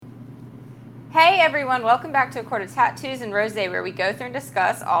Hey everyone, welcome back to A Court of Tattoos and Rosé, where we go through and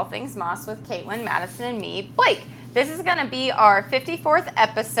discuss all things Moss with Caitlin, Madison, and me, Blake. This is going to be our 54th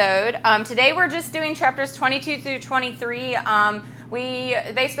episode. Today we're just doing chapters 22 through 23.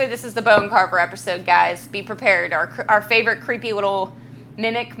 This is the Bone Carver episode, guys. Be prepared. Our favorite creepy little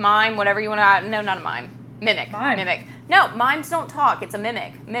mimic, mime, whatever you want to. No, not a mime. Mimic. Mimic. No, mimes don't talk. It's a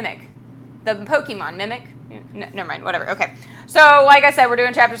mimic. Mimic. The Pokemon mimic. No, never mind. Whatever. Okay. So, like I said, we're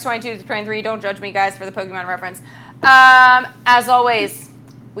doing chapters 22 to 23. Don't judge me, guys, for the Pokemon reference. As always,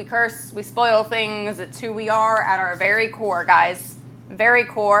 we curse, we spoil things. It's who we are at our very core, guys. Very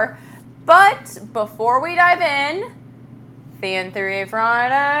core. But before we dive in, Fan Theory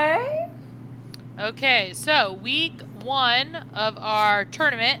Friday. Okay, so week 1 of our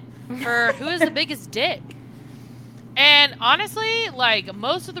tournament for who is the biggest dick. And honestly, like,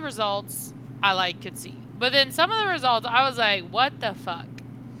 most of the results I could see. But then some of the results, I was like, what the fuck?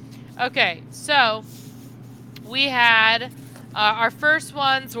 Okay, so we had our first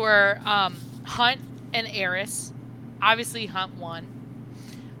ones were Hunt and Eris. Obviously, Hunt won.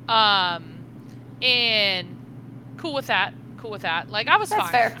 And cool with that. Like, I was fine.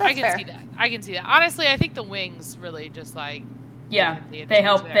 Fair. I can see that. Honestly, I think the wings really just like they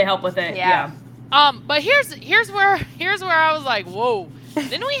help with it. Yeah. But here's where I was like, whoa.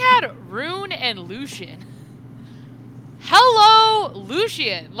 Then we had Rune and Lucian. Hello,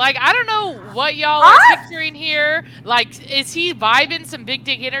 Lucian. Like, I don't know what y'all are picturing here. Like, is he vibing some big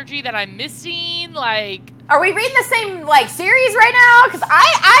dick energy that I'm missing? Like, are we reading the same series right now? Because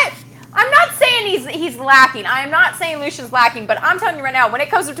I'm not saying he's lacking. I am not saying Lucian's lacking, but I'm telling you right now, when it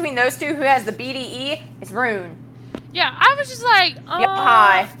comes between those two, who has the BDE, it's Rune. Yeah, I was just like,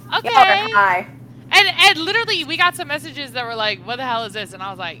 hi. Okay. Hi. And literally, we got some messages that were like, what the hell is this? And I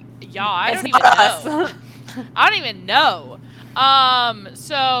was like, y'all, I don't even know. I don't even know.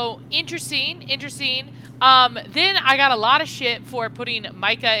 So interesting. Then I got a lot of shit for putting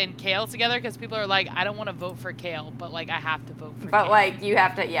Micah and Kale together because people are like, I don't want to vote for Kale, but I have to vote for Kale. But you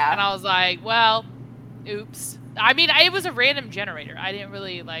have to, yeah. And I was like, well, oops. I mean, it was a random generator. I didn't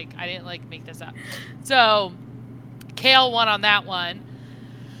really make this up. So Kale won on that one.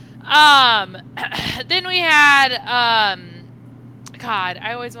 Then we had, God,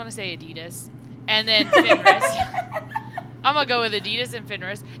 I always want to say Adidas. And then Fenris. I'm going to go with Adidas and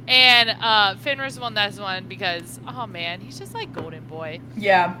Fenris. And Fenris won this one because, oh man, he's just like golden boy.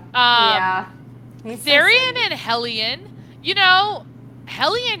 Yeah. Therian and Hellion. You know,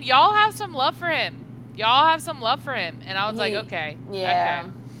 Hellion, y'all have some love for him. And I was like, okay. Yeah.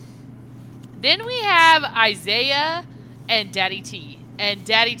 Okay. Then we have Isaiah and Daddy T. And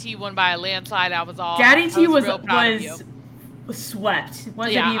Daddy T won by a landslide. Daddy T was real proud of you. Swept.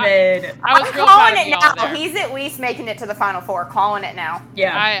 Wasn't Yeah, even. I'm calling it now. He's at least making it to the final 4. Calling it now.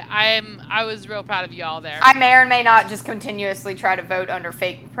 Yeah. I was real proud of you all there. I may or may not just continuously try to vote under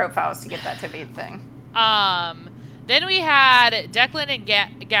fake profiles to get that to be the thing. Then we had Declan and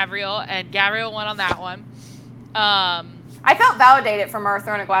Gabriel, and Gabriel won on that one. I felt validated from our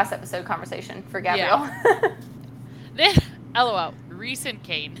Throne of Glass episode conversation for Gabriel. Yeah. Then, LOL, Reese and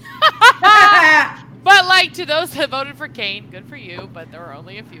Kane. But, to those that voted for Kane, good for you, but there were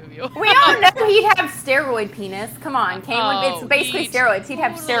only a few of you. We all know he'd have steroid penis. Come on, Kane it's basically steroids. He'd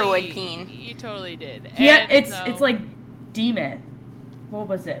have steroid peen. He totally did. Yeah, it's like demon. What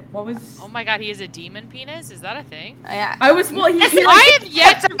was it? Oh my god, he has a demon penis? Is that a thing? Yeah. I have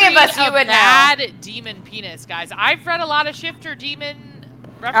yet to read a bad demon penis, guys. I've read a lot of shifter demon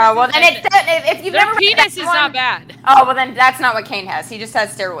references. Oh, well, then if you've never read penis is not bad. Oh, well, then that's not what Kane has. He just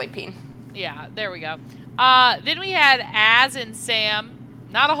has steroid peen. Yeah, there we go. Then we had Az and Sam.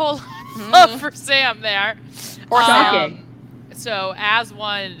 Not a whole lot of love for Sam there. Or Sam. So Az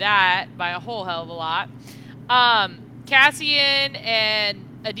won that by a whole hell of a lot. Cassian and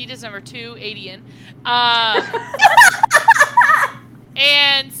Adidas number 2, Adian.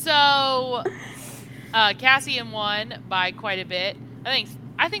 And so Cassian won by quite a bit.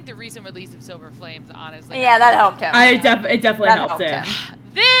 I think the recent release of Silver Flames, honestly. Yeah, that helped him. It definitely helped him.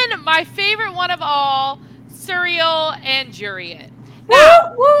 Then my favorite one of all, Suriel and Jurian. Now,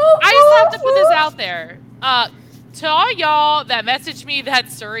 I just have to put this out there. To all y'all that messaged me that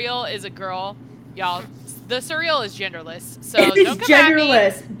Suriel is a girl, y'all, the Suriel is genderless. So don't come at me.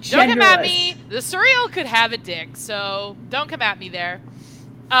 Don't come at me. The Suriel could have a dick, so don't come at me there.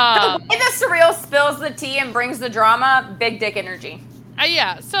 The way the Suriel spills the tea and brings the drama, big dick energy.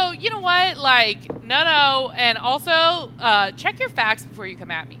 Yeah, so you know what? No. And also, check your facts before you come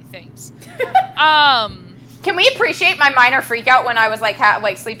at me. Thanks. Can we appreciate my minor freak out when I was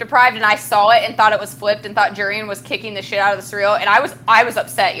sleep deprived and I saw it and thought it was flipped and thought Jurian was kicking the shit out of the Suriel, and I was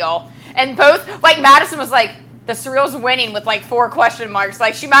upset, y'all. And both, like, Madison was like, the Surreal's winning with, like, 4 question marks.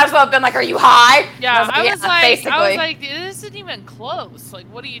 Like, she might as well have been like, are you high? Yeah, I was basically. like, this isn't even close. Like,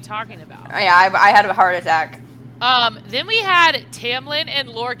 what are you talking about? Yeah, I had a heart attack. Then we had Tamlin and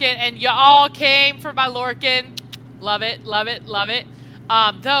Lorcan, and y'all came for my Lorcan. Love it, love it, love it.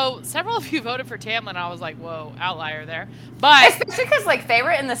 Though several of you voted for Tamlin, I was like, whoa, outlier there. But especially because, like,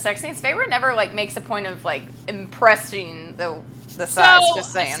 Favorite in the sex scenes, Favorite never, like, makes a point of, like, impressing the size,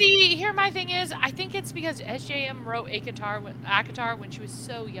 just saying. See, here my thing is, I think it's because SJM wrote ACOWAR when she was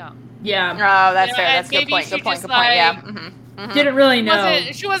so young. Yeah. Oh, that's fair. That's a good point. Good point. Like, yeah. Mm-hmm. Mm-hmm. Didn't really know.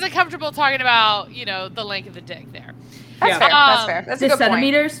 She wasn't comfortable talking about, you know, the length of the dick there. That's fair. That's fair. That's a good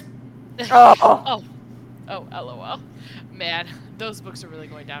centimeters? Point. Oh, LOL. Man, those books are really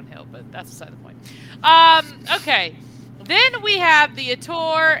going downhill, but that's beside the point. Okay. Then we have the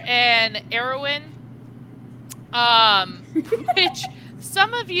Ator and Erwin. Which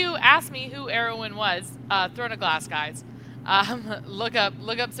some of you asked me who Erwin was. Throne of Glass, guys. Look up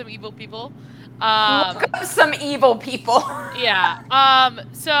some evil people. Look up some evil people. Yeah.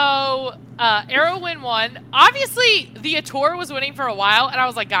 So Erwin won. Obviously, the Ator was winning for a while, and I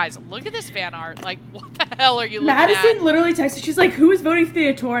was like, guys, look at this fan art. Like, what the hell are you looking at? Madison literally texted. She's like, "Who is voting for the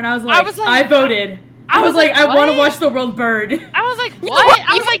Ator?" And I was like, I voted. I was like, what? I want to watch the world burn. I was like, what?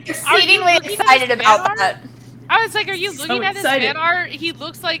 I was like, exceedingly excited about that. I was like, are you So looking at excited. this fan art? He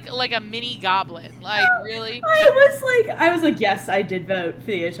looks like a mini goblin. Like, really? I was like, yes, I did vote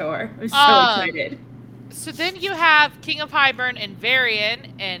for the Ator. I was so excited. So then you have King of Highburn and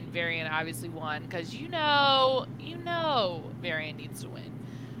Varian obviously won because you know Varian needs to win.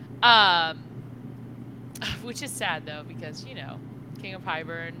 Which is sad though because you know King of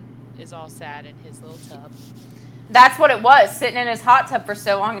Highburn is all sad in his little tub. That's what it was, sitting in his hot tub for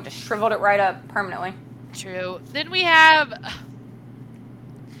so long and just shriveled it right up permanently. True. Then we had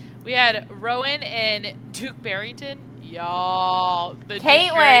Rowan and Duke Barrington. Y'all, the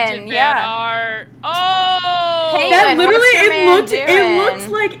Caitlin, yeah. Oh, Caitlin, That literally,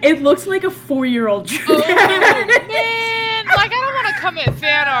 it looks like a 4-year-old. Oh man, like I don't want to come at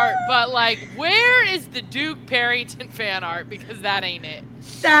fan art, but like, where is the Duke Barrington fan art? Because that ain't it.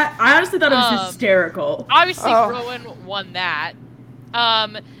 That I honestly thought it was hysterical. Obviously, Rowan won that.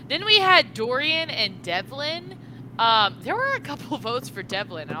 Then we had Dorian and Devlin. There were a couple votes for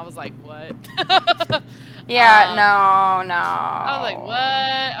Devlin, and I was like, what? Yeah, no. I was like, what?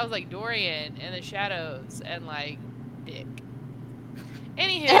 I was like, Dorian and the Shadows and like Dick.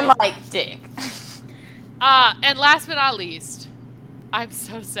 Anywho. And like Dick. And last but not least, I'm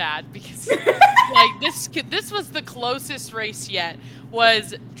so sad because like this was the closest race yet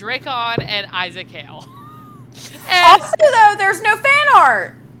was Dracon and Isaac Hale. And, also, though, there's no fan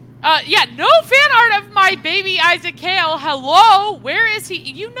art. Yeah, no fan art of my baby Isaac Hale. Hello, where is he?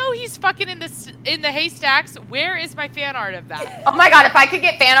 You know he's fucking in the haystacks. Where is my fan art of that? Oh my god, if I could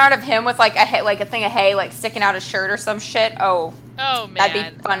get fan art of him with like a thing of hay like sticking out his shirt or some shit. Oh man,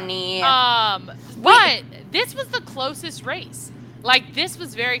 that'd be funny. But this was the closest race. Like this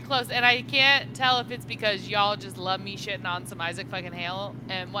was very close, and I can't tell if it's because y'all just love me shitting on some Isaac fucking Hale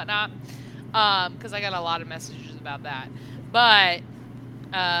and whatnot. Because I got a lot of messages about that, but.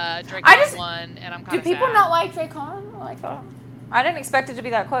 Dracon won, and I'm kind of sad. Do people not like Dracon? Like, I didn't expect it to be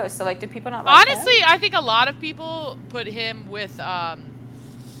that close. So, like, do people not like Honestly, him? I think a lot of people put him with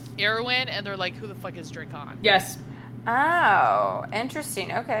Erwin, and they're like, "Who the fuck is Dracon?" Yes. Oh,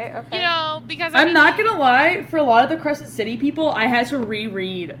 interesting. Okay. You know, because I'm not gonna lie. For a lot of the Crescent City people, I had to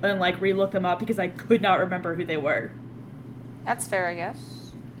reread and like relook them up because I could not remember who they were. That's fair, I guess.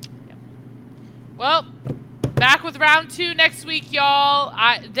 Yeah. Well. Back with round 2 next week, y'all.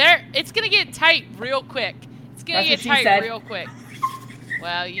 It's gonna get tight real quick. It's gonna get tight real quick.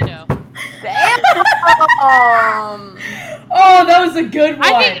 Well, you know. Damn. Oh, that was a good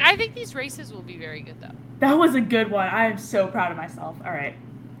one. I think these races will be very good, though. That was a good one. I am so proud of myself. All right.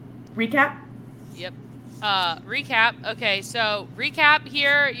 Recap? Yep. Recap. Okay, so recap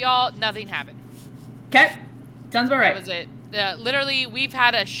here, y'all. Nothing happened. Okay. Sounds about right. That was it. Literally, we've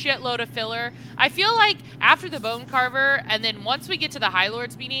had a shitload of filler. I feel like after the Bone Carver, and then once we get to the High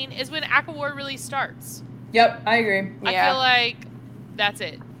Lords meeting, is when ACOWAR really starts. Yep, I agree. I feel like that's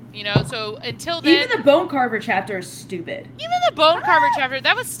it. You know, so until then... Even the Bone Carver chapter is stupid. Even the Bone Carver chapter,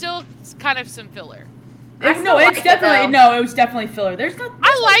 that was still kind of some filler. It was definitely filler.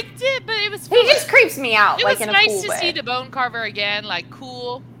 I liked it, but it was filler. He just creeps me out, it like, was in a nice cool to way. see the Bone Carver again, like,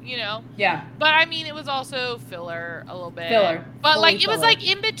 cool, you know? Yeah. But, I mean, it was also filler a little bit. Filler. But, Fully like, it was, filler. like,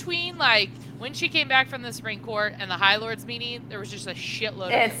 in between, like, when she came back from the Spring Court and the High Lords meeting, there was just a shitload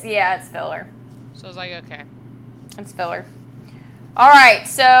of filler. It's filler. So I was like, okay. It's filler. All right,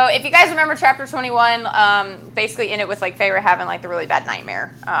 so if you guys remember chapter 21, basically in it with like Feyre having like the really bad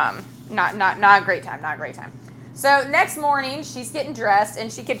nightmare. Not a great time, not a great time. So next morning, she's getting dressed,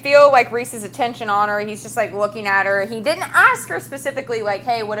 and she could feel like Rhys's attention on her. He's just like looking at her. He didn't ask her specifically like,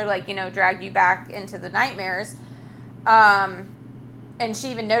 hey, what had like, dragged you back into the nightmares? And she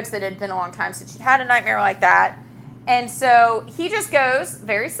even notes that it had been a long time since she'd had a nightmare like that. And so he just goes,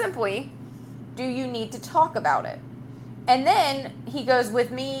 very simply, do you need to talk about it? And then he goes,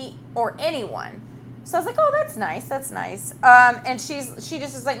 with me or anyone. So I was like, oh, that's nice, that's nice. And she just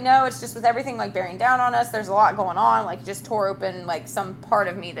is like, no, it's just with everything like bearing down on us, there's a lot going on, like just tore open like some part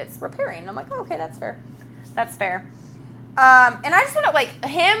of me that's repairing. And I'm like, oh, okay, that's fair. That's fair. And I just want to, like,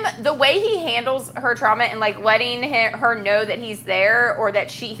 him, the way he handles her trauma and like letting her know that he's there, or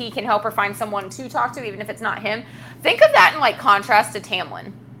that he can help her find someone to talk to, even if it's not him. Think of that in like contrast to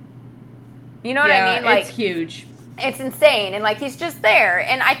Tamlin. You know what I mean? Like, it's huge. It's insane, and like he's just there,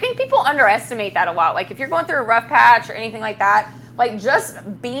 and I think people underestimate that a lot. Like if you're going through a rough patch or anything like that, like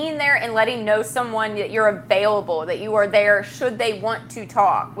just being there and letting know someone that you're available, that you are there should they want to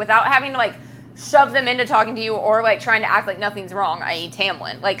talk, without having to like shove them into talking to you or like trying to act like nothing's wrong, i.e.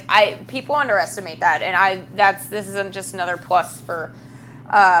 Tamlin. Like people underestimate that, and this isn't just another plus for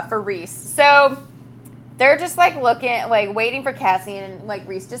Rhys. So they're just like looking, like waiting for Cassian, and like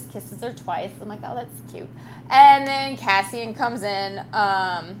Rhys just kisses her twice. I'm like, oh, that's cute. And then Cassian comes in,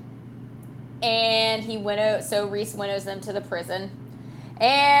 and so Rhys winnows them to the prison.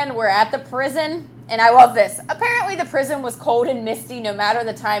 And we're at the prison, and I love this. Apparently the prison was cold and misty no matter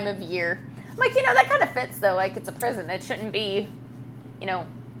the time of year. I'm like, that kind of fits though. Like, it's a prison. It shouldn't be,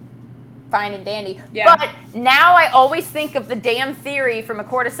 fine and dandy. Yeah. But now I always think of the damn theory from A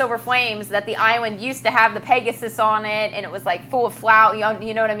Court of Silver Flames that the island used to have the Pegasus on it, and it was like full of flower.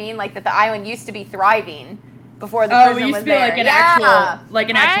 You know what I mean? Like that the island used to be thriving before the prison it used was to be there. like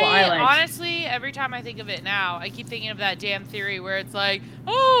an actual island. Honestly, every time I think of it now, I keep thinking of that damn theory where it's like,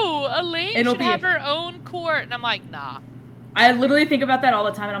 oh, Elaine should have her own court, and I'm like, nah. I literally think about that all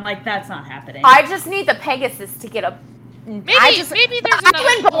the time, and I'm like, that's not happening. I just need the Pegasus to get a. Maybe there's another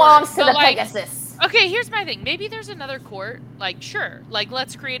island belongs to the like, Pegasus. Okay, here's my thing. Maybe there's another court. Like, sure, like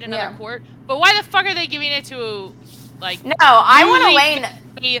let's create another court. But why the fuck are they giving it to, like? No, I want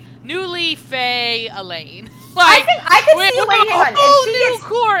Elaine. Newly Faye Elaine. Like, I could see Elaine. A whole new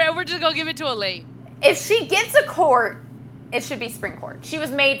court, and we're just gonna give it to Elaine. If she gets a court, it should be Spring Court. She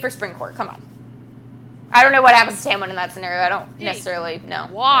was made for Spring Court. Come on. I don't know what happens to Tamlin in that scenario. I don't necessarily know.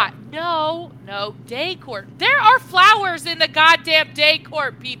 What? No, day court. There are flowers in the goddamn day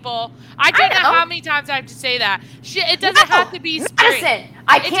court, people. I don't know how many times I have to say that. It doesn't have to be spring. Madison,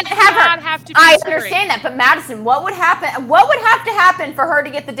 I can't have her. Have to be I spring. understand that, but Madison, what would happen? What would have to happen for her to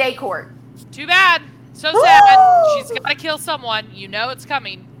get the day court? Too bad. So sad. She's got to kill someone. You know it's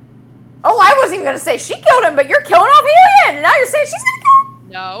coming. Oh, I wasn't even going to say she killed him, but you're killing off Helion, and now you're saying she's going to kill him?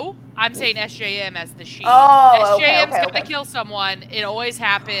 No, I'm saying SJM as the she. Oh, SJM's got to kill someone. It always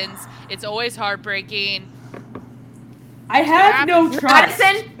happens. It's always heartbreaking. I have no trust.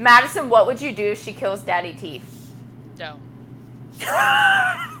 Madison, what would you do if she kills Daddy T? No.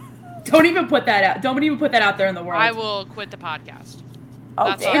 Don't even put that out. Don't even put that out there in the world. I will quit the podcast.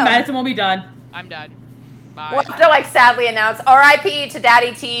 Oh, damn. Madison will be done. I'm done. Bye. We'll have to sadly announce RIP to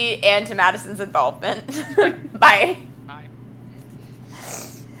Daddy T and to Madison's involvement. Bye. Bye.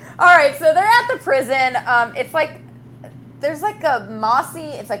 All right, so they're at the prison. It's like there's like a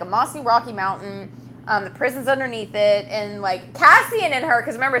mossy rocky mountain. The prison's underneath it, and like Cassian and her,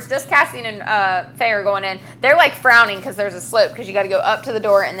 because remember it's just Cassian and Faye are going in. They're like frowning because there's a slope, because you got to go up to the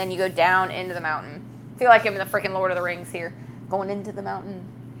door and then you go down into the mountain. I feel like I'm in the freaking Lord of the Rings here, going into the mountain.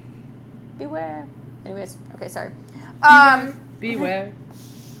 Beware. Anyways, okay, sorry. Beware.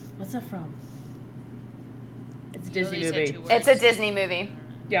 What's that from? It's a Disney movie. It's a Disney movie.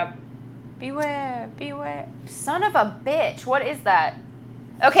 Yep. Beware. Son of a bitch. What is that?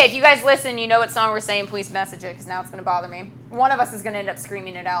 Okay, if you guys listen, you know what song we're saying, please message it, because now it's going to bother me. One of us is going to end up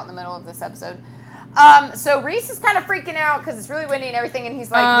screaming it out in the middle of this episode. So Rhys is kind of freaking out because it's really windy and everything, and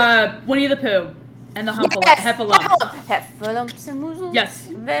he's like... Winnie the Pooh and the Heffalump. Heffalumps and woozles. Yes.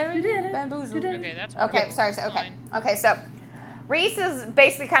 Very bamboozled. Okay, that's okay. Sorry. Okay, so Rhys is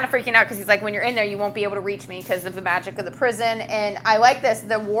basically kind of freaking out because he's like, when you're in there, you won't be able to reach me because of the magic of the prison. And I like this.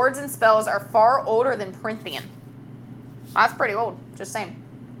 The wards and spells are far older than Prythian. That's pretty old. Just saying.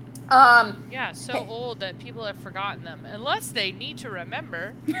 Yeah, so old that people have forgotten them, unless they need to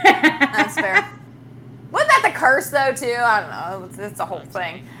remember. That's fair. Wasn't that the curse, though, too? I don't know. It's a whole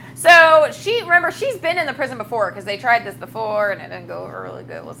thing. So, she's been in the prison before, because they tried this before, and it didn't go over really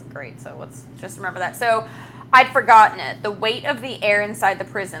good. It wasn't great, so let's just remember that. So, I'd forgotten it. The weight of the air inside the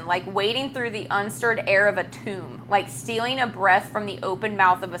prison, like wading through the unstirred air of a tomb, like stealing a breath from the open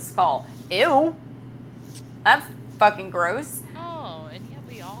mouth of a skull. Ew. That's fucking gross. Oh, and yet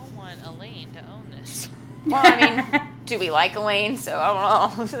we all want Elaine to own this. Well, I mean, do we like Elaine? So,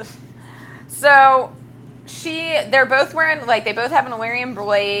 I don't know. So, they're both wearing, like, they both have an Illyrian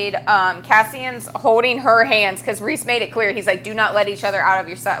blade. Cassian's holding her hands, because Rhys made it clear. He's like, do not let each other out of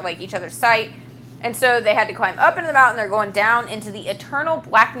your sight, like, each other's sight. And so they had to climb up into the mountain. They're going down into the eternal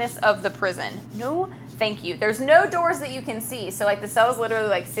blackness of the prison. No, thank you. There's no doors that you can see. So, like, the cell is literally,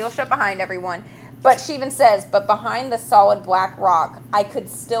 like, sealed shut behind everyone. But she even says, but behind the solid black rock, I could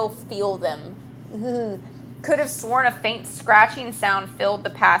still feel them. Could have sworn a faint scratching sound filled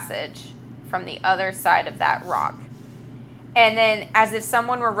the passage from the other side of that rock. And then, as if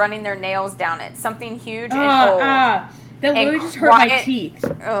someone were running their nails down it, something huge and old. That literally just hurt my teeth.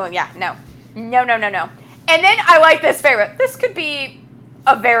 Oh, yeah, no. No. And then I like this favorite. This could be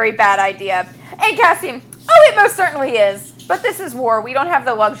a very bad idea. And Cassian, oh, it most certainly is. But this is war. We don't have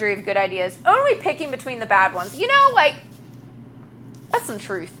the luxury of good ideas. Only picking between the bad ones. You know, like, that's some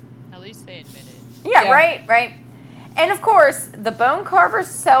truth. At least they admit it. Yeah. Right. And of course, the Bone Carver's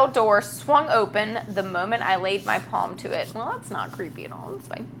cell door swung open the moment I laid my palm to it. Well, that's not creepy at all. It's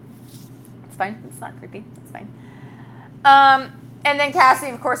fine. It's not creepy. It's fine. And then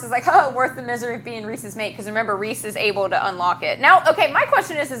Cassian, of course, is like, oh, worth the misery of being Rhys's mate. Because remember, Rhys is able to unlock it. Now, okay, my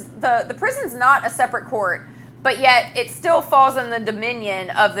question is the prison's not a separate court, but yet it still falls in the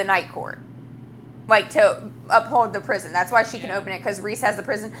dominion of the Night Court. Like, to uphold the prison. That's why she can open it, because Rhys has the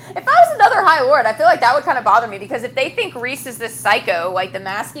prison. If I was another High Lord, I feel like that would kind of bother me, because if they think Rhys is this psycho, like the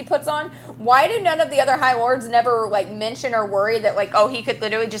mask he puts on, why do none of the other High Lords never, like, mention or worry that, like, oh, he could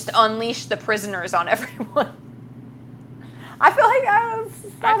literally just unleash the prisoners on everyone? I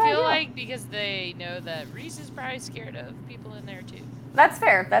feel like because they know that Rhys is probably scared of people in there too. That's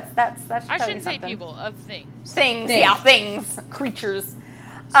fair. That should I tell shouldn't you say something. people, of things. Things, creatures.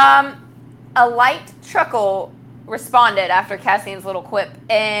 A light chuckle responded after Cassian's little quip,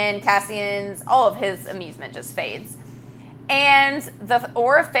 and all of his amusement just fades. And the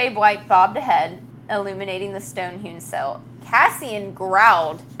aura of Fae light bobbed ahead, illuminating the stone-hewn cell. Cassian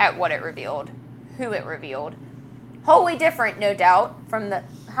growled at what it revealed, who it revealed. Wholly different, no doubt, from the...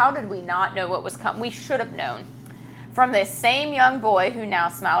 How did we not know what was coming? We should have known. From the same young boy who now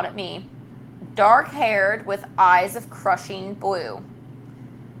smiled at me. Dark-haired with eyes of crushing blue.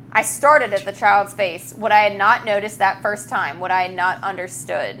 I started at the child's face. What I had not noticed that first time. What I had not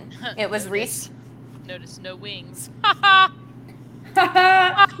understood. It was Rhys... Notice no wings.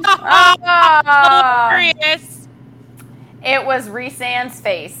 Hilarious. It was Rhys-Ann's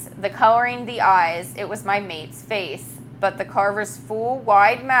face, the coloring, the eyes. It was my mate's face. But the Carver's full,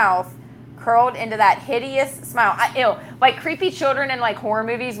 wide mouth curled into that hideous smile. Like creepy children in like horror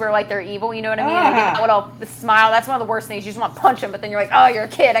movies where like they're evil, you know what I mean? They get that little smile. That's one of the worst things. You just want to punch them, but then you're like, oh, you're a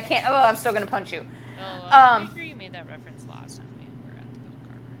kid. I can't. Oh, I'm still going to punch you. Oh, I'm pretty sure you made that reference last time we were at the Bone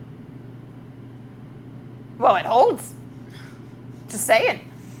Carver. Well, it holds. Just saying.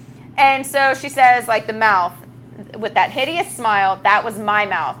 And so she says, like the mouth. With that hideous smile, that was my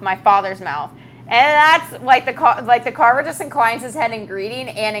mouth, my father's mouth. And that's like the Carver just inclines his head in greeting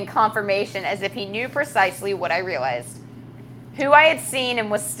and in confirmation as if he knew precisely what I realized. Who I had seen and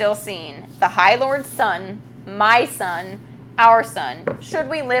was still seeing. The High Lord's son, my son, our son. Should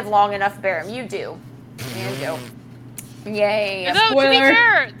we live long enough to bear him? You do. You do. Yay. Although, to be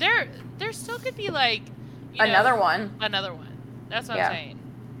fair, there still could be like... Another one. That's what I'm saying.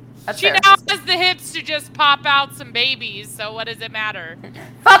 That's she fair. now has the hips to just pop out some babies, so what does it matter?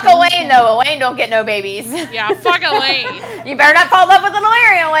 Fuck Elaine, though. Elaine don't get no babies. Yeah, fuck Elaine. You better not fall in love with an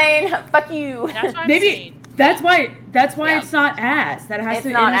Illyrian, Elaine. Fuck you. That's what I'm saying. That's why it's not as. That has it's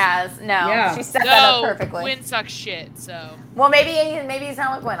to not as. No. Yeah. She set that up perfectly. Gwyn sucks shit, so. Well, maybe he's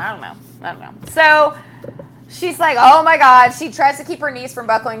not like Gwyn. I don't know. So... She's like, oh my God. She tries to keep her knees from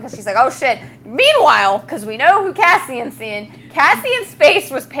buckling because she's like, oh shit. Meanwhile, because we know who Cassian's seeing, Cassian's face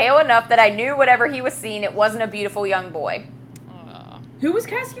was pale enough that I knew whatever he was seeing, it wasn't a beautiful young boy. Who was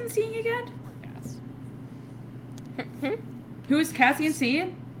Cassian seeing again? Who was Cassian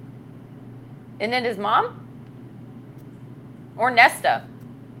seeing? Isn't it his mom? Or Nesta?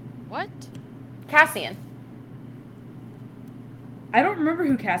 What? Cassian. I don't remember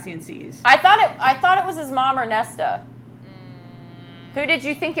who Cassian sees. I thought it was his mom or Nesta. Who did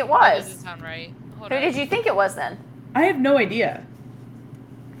you think it was? That doesn't sound right. Who did you think it was then? I have no idea.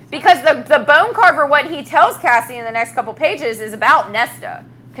 Because the Bone Carver, what he tells Cassian in the next couple pages is about Nesta.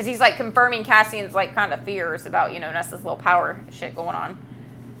 Because he's like confirming Cassian's like kind of fears about, Nesta's little power shit going on.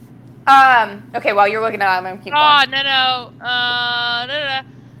 Okay, while you're looking at it, I'm gonna keep Oh, going. no.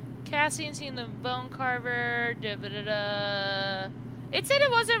 Cassian seen the Bone Carver. It said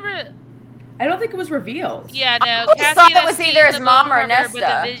it wasn't. I don't think it was revealed. Yeah, no. I always Cassian thought it has was seen either his the mom Bone or Carver, but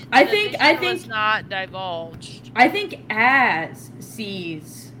Nesta. I the think- vision was not divulged. I think Az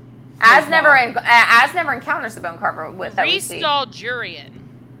sees. Az his never mom. Az never encounters the Bone Carver with that we see. Restall Jurian.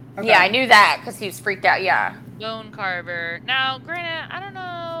 Okay. Yeah, I knew that because he was freaked out. Yeah. Bone Carver. Now, granted, I don't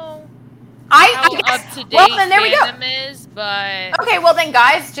know I how guess, up to date well, then there we go. fandom is, but Okay, well then,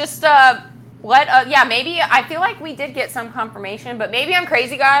 guys, just yeah, maybe I feel like we did get some confirmation, but maybe I'm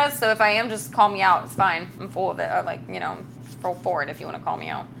crazy, guys. So if I am, just call me out. It's fine. I'm full of it. Full for it if you want to call me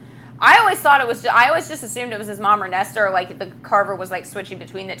out. I always thought it was. I always just assumed it was his mom or Nesta, or like the Carver was like switching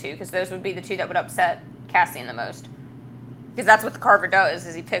between the two, because those would be the two that would upset Cassian the most. Because that's what the Carver does,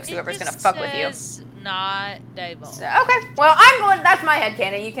 is he picks whoever's gonna fuck with you. Not divulged. So, okay, well I'm going. That's my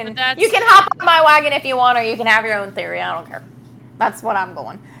headcanon. You can But you can hop on my wagon if you want, or you can have your own theory. I don't care. That's what I'm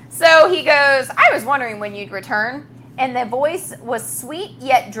going. So he goes, I was wondering when you'd return, and the voice was sweet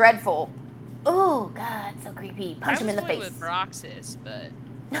yet dreadful. Oh God, so creepy. Punch him in the I face. was with Roxas, but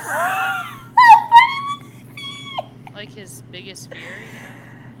like his biggest fear.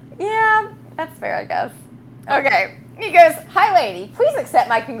 Yeah, that's fair, I guess. Okay. He goes, hi, lady. Please accept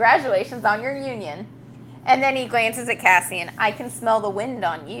my congratulations on your union. And then he glances at Cassian. I can smell the wind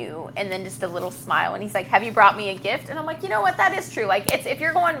on you. And then just a little smile. And he's like, have you brought me a gift? And I'm like, you know what? That is true. Like, it's if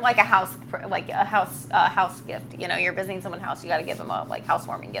you're going like a house gift. You know, you're visiting someone's house. You got to give them a like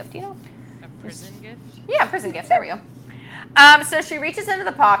housewarming gift. You know. A prison gift? Yeah, prison gift. There we go. So she reaches into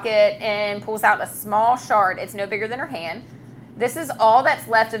the pocket and pulls out a small shard. It's no bigger than her hand. This is all that's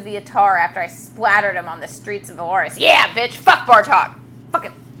left of the Attar after I splattered him on the streets of Valoris. Yeah, bitch. Fuck Bartok. Fuck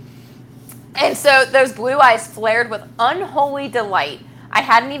him. And so those blue eyes flared with unholy delight. I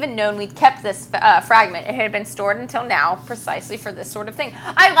hadn't even known we'd kept this fragment. It had been stored until now, precisely for this sort of thing.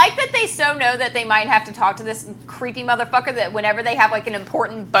 I like that they so know that they might have to talk to this creepy motherfucker, that whenever they have like an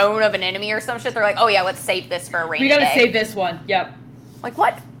important bone of an enemy or some shit, they're like, oh yeah, let's save this for a rainy day. We gotta save this one. Yep. Like,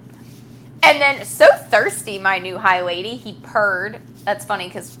 what? And then, so thirsty, my new high lady, he purred. That's funny,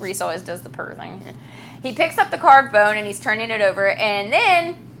 because Reese always does the purr thing. He picks up the carved bone, and he's turning it over, and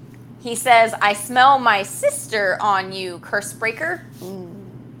then he says, I smell my sister on you, curse breaker.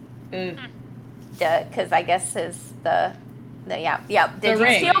 Because I guess Did you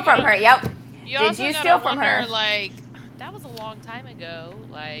steal from her? Yep. Did you steal from her? Like, that was a long time ago.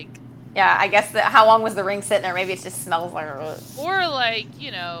 Like, yeah, I guess how long was the ring sitting there? Maybe it just smells like. Or like, you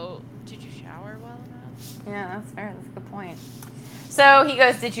know, did you shower well enough? Yeah, that's fair. That's a good point. So he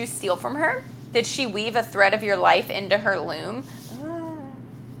goes, did you steal from her? Did she weave a thread of your life into her loom?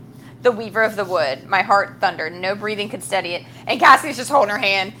 The weaver of the wood. My heart thundered. No breathing could steady it. And Cassian's just holding her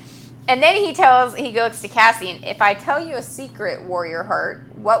hand. And then he goes to Cassian, if I tell you a secret, warrior heart,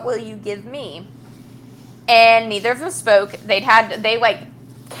 what will you give me? And neither of them spoke. They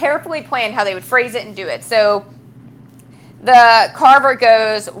carefully planned how they would phrase it and do it. So the Carver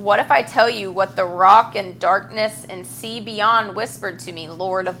goes, what if I tell you what the rock and darkness and sea beyond whispered to me,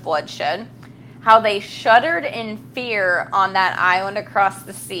 Lord of Bloodshed? How they shuddered in fear on that island across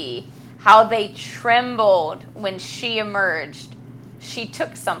the sea. How they trembled when she emerged. She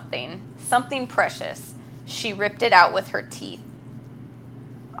took something precious. She ripped it out with her teeth.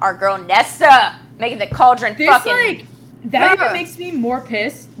 Our girl Nesta making the cauldron fucking. That even makes me more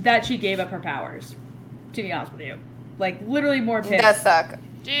pissed that she gave up her powers. To be honest with you, like literally more pissed. It does suck.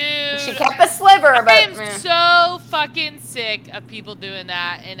 Dude, she kept a sliver, but I am so fucking sick of people doing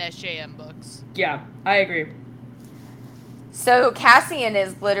that in SJM books. Yeah, I agree. So Cassian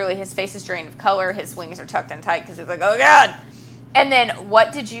is literally, his face is drained of color. His wings are tucked in tight because he's like, oh God. And then,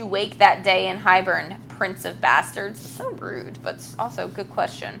 what did you wake that day in Hybern, Prince of Bastards? So rude, but also good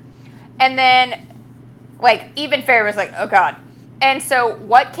question. And then, like, even Fair was like, oh God. And so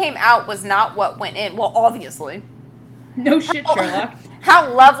what came out was not what went in. Well, obviously. No shit, Sherlock.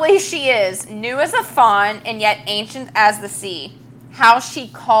 How lovely she is, new as a fawn and yet ancient as the sea. How she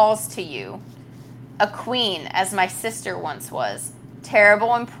calls to you. A queen, as my sister once was.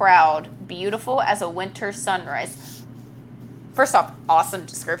 Terrible and proud, beautiful as a winter sunrise. First off, awesome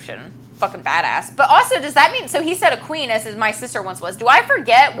description. Fucking badass. But also, does that mean, so he said a queen as my sister once was. Do I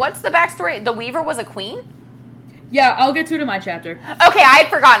forget, what's the backstory? The Weaver was a queen? Yeah, I'll get to it in my chapter. Okay, I had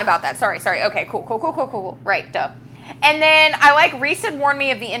forgotten about that. Sorry. Okay, cool. Right, duh. And then I like Reese had warned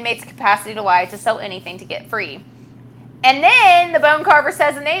me of the inmate's capacity to lie, to sell anything to get free. And then the Bone Carver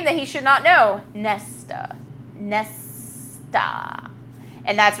says a name that he should not know. Nesta.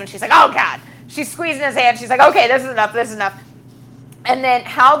 And that's when she's like, oh God. She's squeezing his hand. She's like, okay, this is enough. And then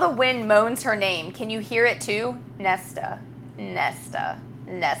how the wind moans her name. Can you hear it too? Nesta. Nesta.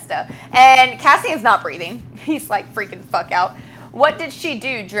 Nesta. And Cassian's not breathing. He's like freaking the fuck out. What did she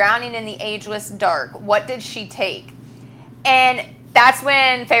do? Drowning in the ageless dark. What did she take? And that's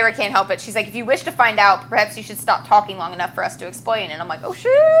when Feyre can't help it. She's like, if you wish to find out, perhaps you should stop talking long enough for us to explain. And I'm like, oh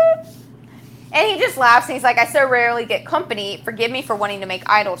shit. And he just laughs and he's like, I so rarely get company. Forgive me for wanting to make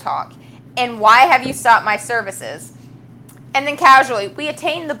idle talk. And why have you stopped my services? And then casually, we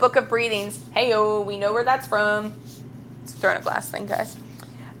attain the Book of Breathings. Hey-o, we know where that's from. It's a throwing a glass thing, guys.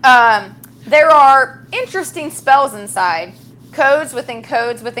 There are interesting spells inside. Codes within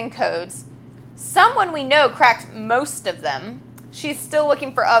codes within codes. Someone we know cracked most of them. She's still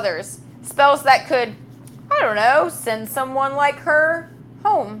looking for others. Spells that could, I don't know, send someone like her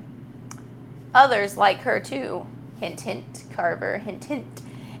home. Others like her too. Hint, hint, Carver, hint, hint.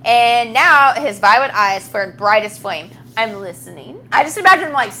 And now his violet eyes flared bright as flame. I'm listening. I just imagine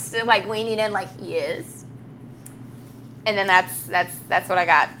him like leaning in, like yes. And then that's what I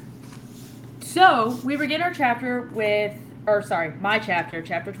got. So we begin our chapter with, my chapter,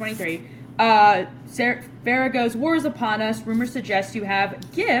 chapter 23. Feyre goes, war is upon us. Rumors suggest you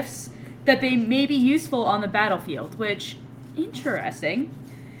have gifts that they may be useful on the battlefield, which interesting.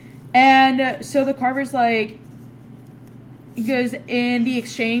 And so the Carver's like, he goes, in the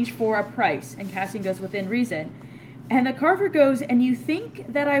exchange for a price, and Cassian goes, within reason. And the Carver goes, and you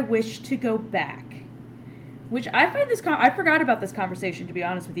think that I wish to go back. Which I find I forgot about this conversation, to be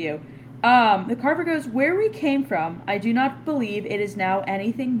honest with you. The Carver goes, where we came from, I do not believe it is now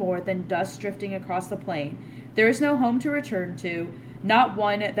anything more than dust drifting across the plain. There is no home to return to, not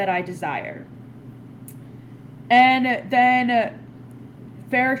one that I desire. And then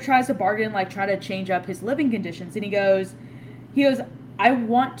Feyre tries to bargain, try to change up his living conditions, and he goes, I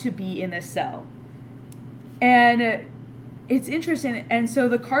want to be in this cell. And it's interesting. And so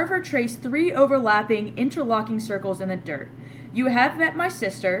the Carver traced 3 overlapping, interlocking circles in the dirt. You have met my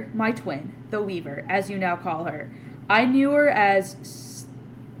sister, my twin, the Weaver, as you now call her. I knew her as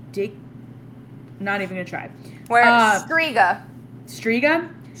not even gonna try. Striga. Striga?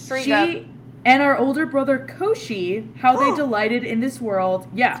 Striga. She and our older brother Koshi, how they delighted in this world.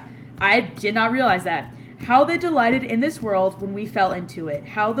 Yeah, I did not realize that. How they delighted in this world when we fell into it.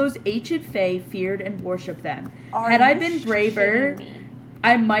 How those ancient Fae feared and worshipped them. Had I been braver,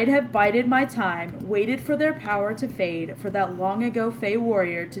 I might have bided my time, waited for their power to fade, for that long ago Fae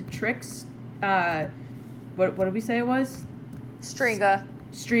warrior to tricks, what did we say it was? Striga.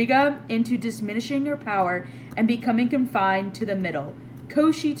 Striga into diminishing her power and becoming confined to the middle.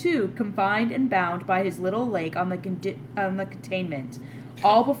 Koshi, too, confined and bound by his little lake on the containment.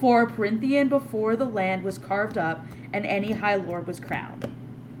 All before Prythian, before the land was carved up and any high lord was crowned.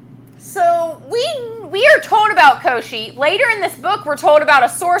 So we are told about Koshi. Later in this book, we're told about a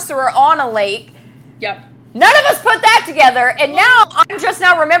sorcerer on a lake. Yep. None of us put that together, and now I'm just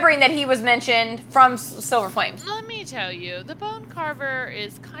now remembering that he was mentioned from Silver Flames. Let me tell you, the Bone Carver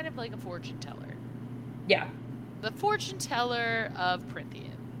is kind of like a fortune teller. Yeah. The fortune teller of Prythian.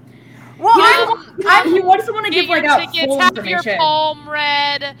 Well, he wants someone to give out tickets, full have information. your palm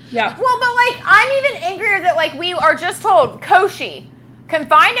read. Yeah. Well, but I'm even angrier that we are just told Koshi,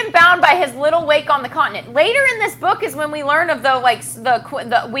 confined and bound by his little lake on the continent. Later in this book is when we learn of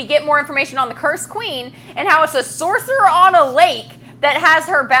we get more information on the Cursed Queen and how it's a sorcerer on a lake that has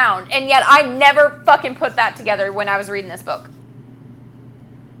her bound. And yet I never fucking put that together when I was reading this book.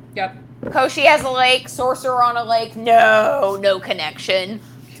 Yep. Koshi has a lake, sorcerer on a lake. No connection.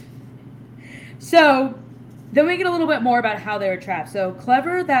 So, then we get a little bit more about how they were trapped. So,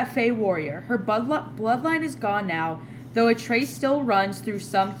 Clever, that Fae warrior. Her bloodline is gone now, though a trace still runs through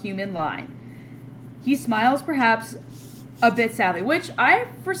some human line. He smiles, perhaps, a bit sadly, which I,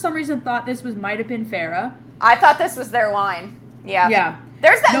 for some reason, thought this might have been Feyre. I thought this was their line. Yeah. Yeah.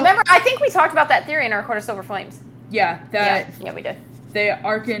 There's that. Remember, I think we talked about that theory in our Court of Silver Flames. Yeah. Yeah, we did. The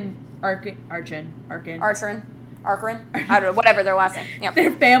Archon. I don't know, whatever their last name. Yeah.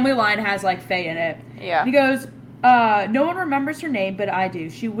 Their family line has Fae in it. Yeah. He goes, no one remembers her name, but I do.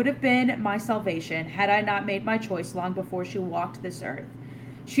 She would have been my salvation had I not made my choice long before she walked this earth.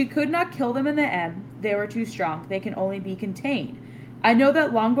 She could not kill them in the end. They were too strong. They can only be contained. I know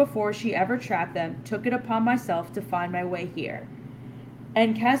that long before she ever trapped them, took it upon myself to find my way here.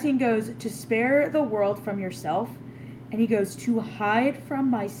 And Cassian goes, to spare the world from yourself. And he goes, to hide from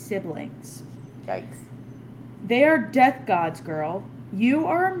my siblings. Yikes. They are death gods, girl. You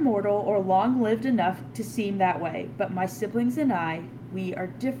are immortal or long-lived enough to seem that way, but my siblings and I, we are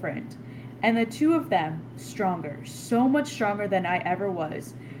different. And the 2 of them, stronger, so much stronger than I ever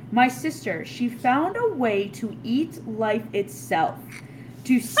was. My sister, she found a way to eat life itself.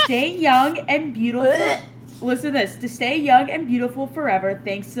 To stay young and beautiful. Listen to this. To stay young and beautiful forever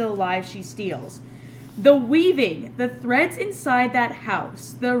thanks to the lives she steals. The weaving, the threads inside that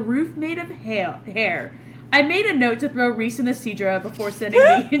house, the roof made of hair. I made a note to throw Reese in the Cedra before sending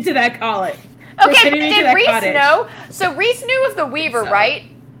me into that college. Okay, did Reese know? So Reese knew of the Weaver, right?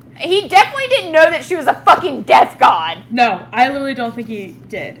 He definitely didn't know that she was a fucking death god. No, I literally don't think he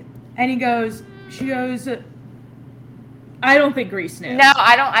did. And she goes, I don't think Reese knew. No,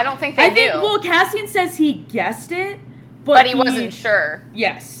 I don't think they knew. Well, Cassian says he guessed it, but he wasn't sure.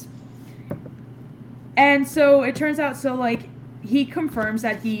 Yes. And so it turns out, he confirms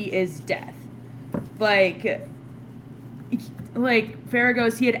that he is Death. Like Farrah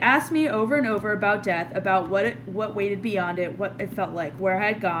goes, he had asked me over and over about death, about what waited beyond it, what it felt like, where I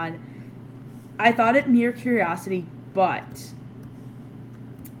had gone. I thought it mere curiosity, but...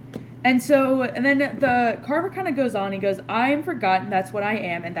 And then the Carver kind of goes on. He goes, I am forgotten, that's what I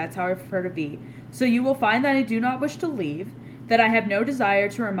am, and that's how I prefer to be. So you will find that I do not wish to leave, that I have no desire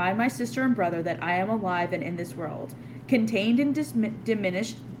to remind my sister and brother that I am alive and in this world. Contained and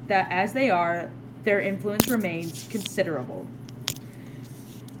diminished that as they are, their influence remains considerable.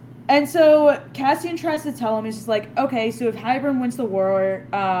 And so Cassian tries to tell him, he's just like, okay, so if Hybern wins the war,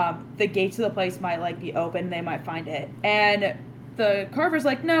 the gates of the place might be open, they might find it. And the Carver's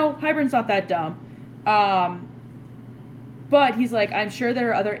like, no, Hybern's not that dumb. But he's like, I'm sure there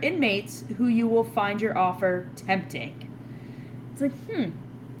are other inmates who you will find your offer tempting. It's like,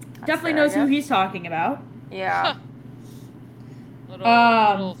 definitely knows who he's talking about. Yeah.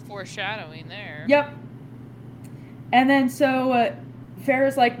 Little foreshadowing there. Yep. And then so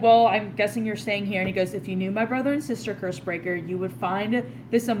Farrah's like, well, I'm guessing you're staying here. And he goes, if you knew my brother and sister, Cursebreaker, you would find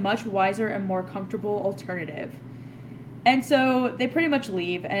this a much wiser and more comfortable alternative. And so they pretty much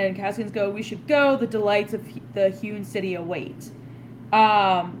leave, and Cassian's go, we should go, the delights of the hewn city await.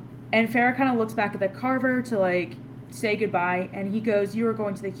 And Farrah kind of looks back at the Carver to, say goodbye, and he goes, you are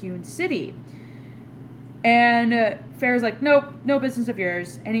going to the hewn city. And Farrah's like, nope, no business of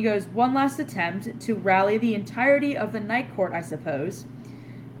yours. And he goes, one last attempt to rally the entirety of the Night Court, I suppose.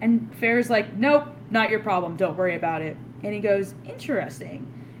 And Farrah's like, nope, not your problem, don't worry about it. And he goes,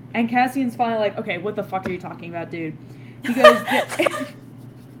 interesting. And Cassian's finally like, okay, what the fuck are you talking about, dude? He goes,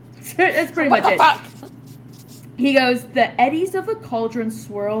 that's pretty much it. He goes, the eddies of the cauldron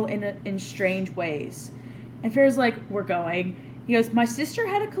swirl in strange ways. And Farrah's like, we're going. He goes, my sister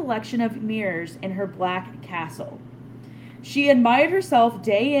had a collection of mirrors in her black castle. She admired herself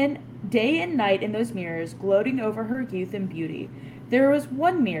day and night in those mirrors, gloating over her youth and beauty. There was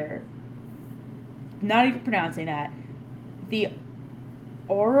one mirror, not even pronouncing that, the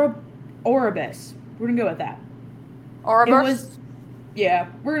Oribus. We're going to go with that. Ouroboros? Yeah,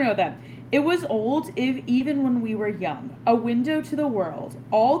 we're going to go with that. It was old, even when we were young. A window to the world.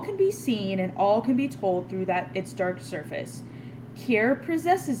 All can be seen and all can be told through its dark surface. Kier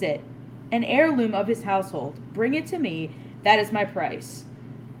possesses it. An heirloom of his household. Bring it to me. That is my price.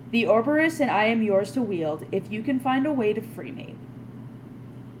 The Ouroboros and I am yours to wield if you can find a way to free me.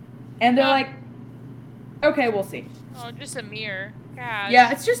 And they're like, okay, we'll see. Oh, just a mirror. God.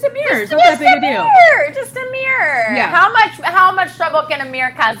 Yeah, it's just a mirror. It's not that big a deal. Just a mirror. Yeah. How much trouble can a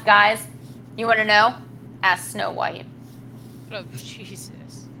mirror cause, guys? You want to know? Ask Snow White. Oh, Jesus.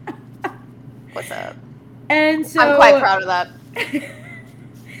 What's up? And so I'm quite proud of that.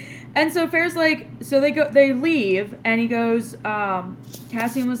 And so Farrah's like, so they leave, and he goes,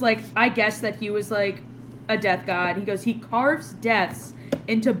 Cassian was like, I guess that he was like a death god. He goes, he carves deaths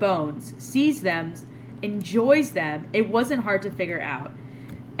into bones, sees them, enjoys them. It wasn't hard to figure out.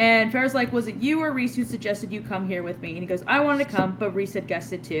 And Farrah's like, was it you or Reese who suggested you come here with me? And he goes, I wanted to come, but Reese had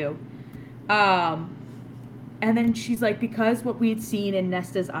guessed it too. And then she's like, because what we had seen in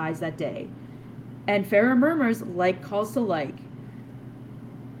Nesta's eyes that day. And Farrah murmurs, like calls to like.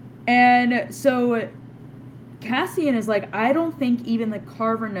 And so Cassian is like, I don't think even the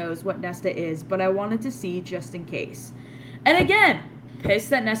Carver knows what Nesta is, but I wanted to see just in case. And again, pissed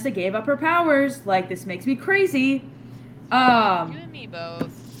that Nesta gave up her powers. Like, this makes me crazy. You and me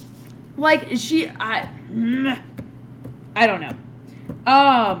both. Like, I don't know.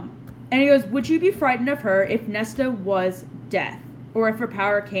 And he goes, would you be frightened of her if Nesta was death? Or if her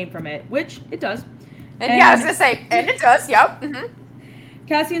power came from it? Which, it does. And yeah, I was going to say, and it does, yep. Mm-hmm.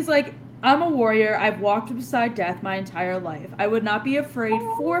 Cassian's like, I'm a warrior. I've walked beside death my entire life. I would not be afraid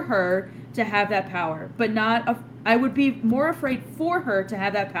for her to have that power, but I would be more afraid for her to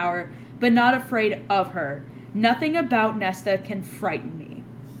have that power, but not afraid of her. Nothing about Nesta can frighten me.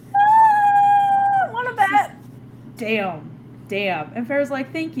 What a bet. Damn. damn. And Farrah's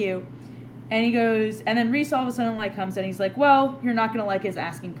like, thank you. And he goes, and then Reese all of a sudden like comes in. He's like, well, you're not gonna like his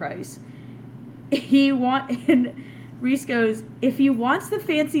asking price. And Reese goes, if he wants the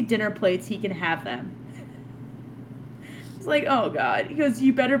fancy dinner plates, he can have them. It's like, oh god. He goes,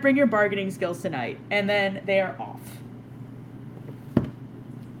 you better bring your bargaining skills tonight. And then they are off.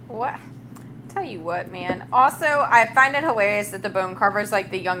 What? Tell you what, man. Also, I find it hilarious that the Bone Carver is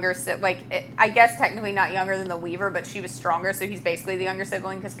like the younger I guess technically not younger than the Weaver, but she was stronger, so he's basically the younger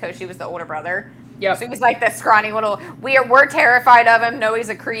sibling because Koshi was the older brother. Yep. So he's like the scrawny little. We're terrified of him. No, he's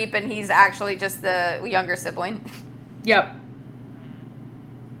a creep, and he's actually just the younger sibling. Yep.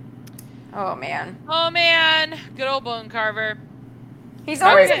 Oh man. Oh man, good old Bone Carver. He's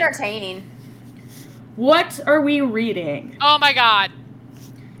always Alright. entertaining. What are we reading? Oh my god.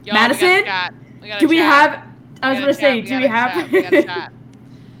 Y'all, Madison? Do we have? I was gonna say, do we have? We gotta chat.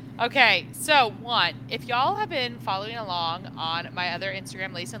 Okay, so one, if y'all have been following along on my other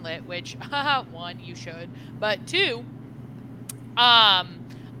Instagram, Lace and Lit, which one, you should, but two, I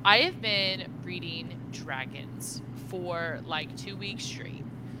have been reading Dragons for like 2 weeks straight.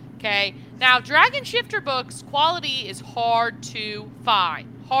 Okay, now Dragon Shifter books quality is hard to find,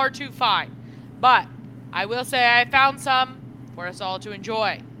 but I will say I found some for us all to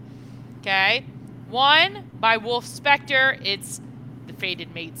enjoy. Okay, one by Wolf Spectre. It's the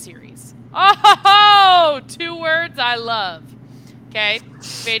Fated Mate series. Oh, 2 words I love. Okay,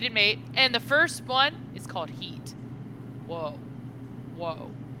 Fated Mate, and the first one is called Heat. Whoa,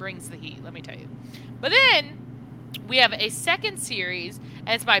 brings the heat. Let me tell you. But then we have a second series, and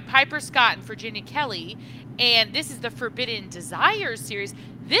it's by Piper Scott and Virginia Kelly, and this is the Forbidden Desires series.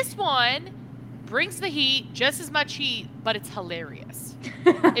 This one brings the heat, just as much heat, but it's hilarious.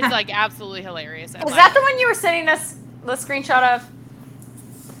 It's like absolutely hilarious. Is that the one you were sending us the screenshot of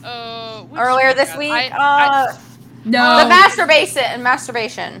earlier this week? No. The masturbation.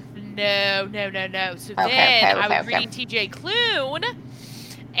 No. So Okay, then I was reading TJ Klune,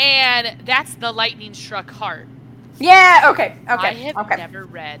 and that's The Lightning Struck Heart. Yeah, okay. I have never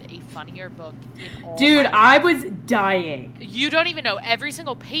read a funnier book in all Dude, my life. I was dying. You don't even know. Every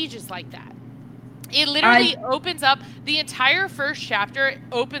single page is like that. It literally opens up, the entire first chapter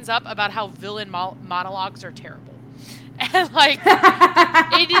opens up about how villain monologues are terrible. And, like,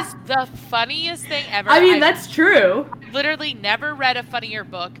 it is the funniest thing ever. I mean, that's true. I've literally never read a funnier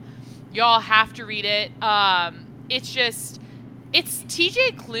book. Y'all have to read it. It's just, it's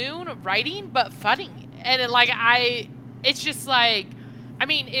TJ Klune writing, but funny. And, it's just, like, I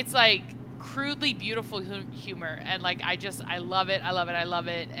mean, it's, like, crudely beautiful humor, and like I love it,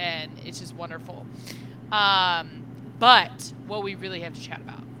 and it's just wonderful. But what we really have to chat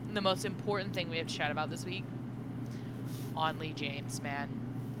about, the most important thing we have to chat about this week, Onley James, man.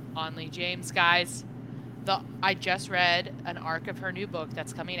 Onley James, guys. I just read an arc of her new book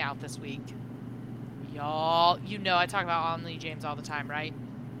that's coming out this week. Y'all, you know I talk about Onley James all the time, right?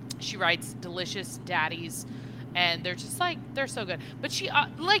 She writes delicious daddies, and they're just like, they're so good. But she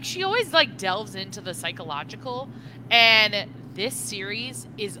always like delves into the psychological, and this series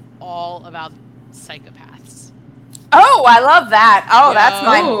is all about psychopaths. Oh, I love that. Oh, that's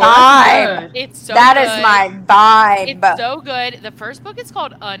my vibe. It's so that good. is my vibe. It's so good. The first book is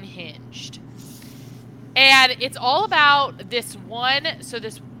called Unhinged, and it's all about this one. So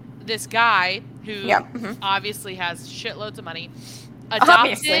this guy who obviously has shitloads of money,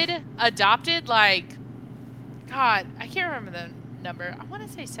 adopted like, God, I can't remember the number. I want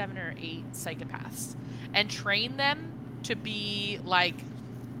to say 7 or 8 psychopaths, and train them to be like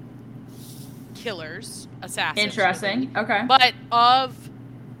killers, assassins. Interesting. Okay. But of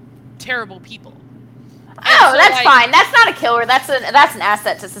terrible people. Oh, that's fine. That's not a killer. That's an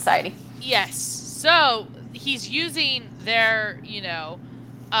asset to society. Yes. So he's using their,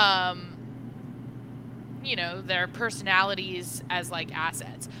 their personalities as like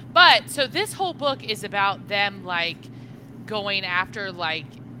assets. But so this whole book is about them like going after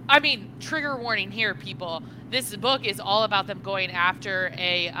trigger warning here, people. This book is all about them going after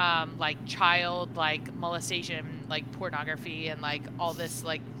a child molestation, pornography, and all this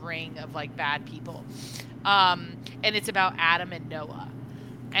ring of bad people. And it's about Adam and Noah.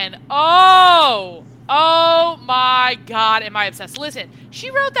 And oh my God, am I obsessed? Listen, she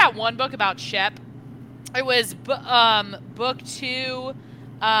wrote that one book about Shep. It was book 2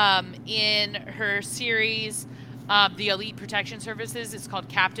 in her series, The Elite Protection Services. It's called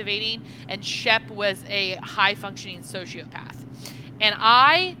Captivating, and Shep was a high-functioning sociopath. And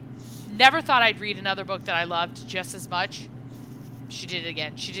I never thought I'd read another book that I loved just as much. She did it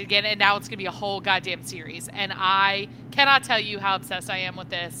again, and now it's going to be a whole goddamn series. And I cannot tell you how obsessed I am with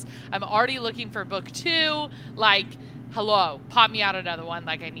this. I'm already looking for book 2. hello, pop me out another one,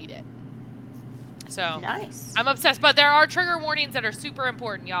 like I need it. So Nice. I'm obsessed, but there are trigger warnings that are super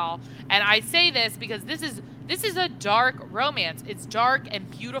important, y'all. And I say this because this is a dark romance. It's dark and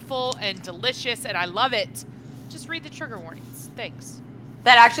beautiful and delicious, and I love it. Just read the trigger warnings. Thanks.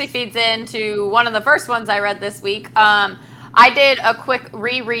 That actually feeds into one of the first ones I read this week. I did a quick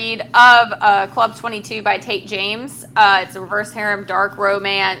reread of Club 22 by Tate James. It's a reverse harem dark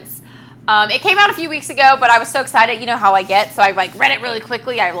romance. It came out a few weeks ago, but I was so excited. You know how I get. So I like read it really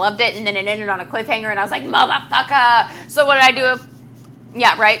quickly. I loved it. And then it ended on a cliffhanger. And I was like, motherfucker. So what did I do?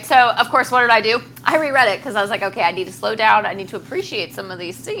 Yeah, right. So, of course, what did I do? I reread it because I was like, okay, I need to slow down. I need to appreciate some of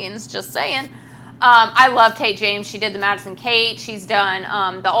these scenes. Just saying. I love Tate James. She did the Madison Kate. She's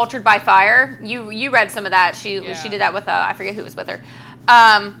done the Altered by Fire. You read some of that. She did that with, I forget who was with her.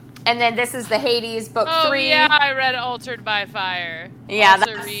 And then this is the Hades book 3. Oh, yeah, I read Altered by Fire. Yeah,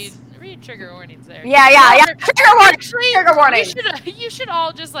 also read trigger warnings there. Yeah. Trigger warning. Actually, trigger warning. You should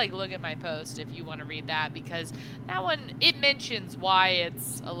all just like look at my post if you want to read that, because that one, it mentions why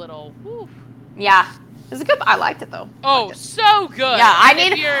it's a little. Whew. Yeah, it was a good. I liked it though. Oh, so good. Yeah, I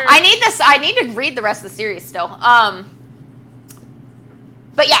need to read the rest of the series still.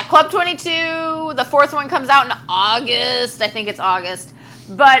 But yeah, Club 22. The 4th one comes out in August. I think it's August.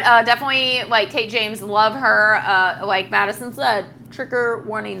 But definitely, like Tate James, love her. Like Madison said, trigger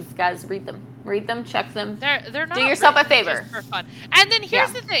warnings, guys. Read them, check them. They're not. Do yourself a favor. Just for fun. And then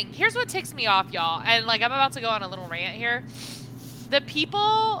here's the thing. Here's what ticks me off, y'all. And like I'm about to go on a little rant here. The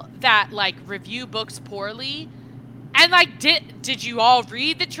people that like review books poorly, and like did you all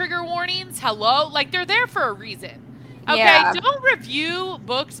read the trigger warnings? Hello, like they're there for a reason. Okay, Yeah. Don't review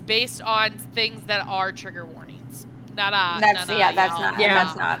books based on things that are trigger warnings. That's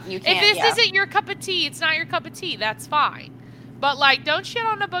not. You can't. If this isn't your cup of tea, it's not your cup of tea. That's fine. But like, don't shit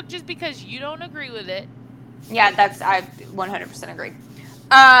on a book just because you don't agree with it. Yeah, I 100% agree.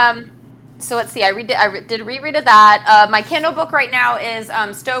 So let's see. I did a reread of that. My Kindle book right now is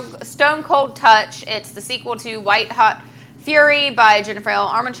Stone Cold Touch. It's the sequel to White Hot Fury by Jennifer L.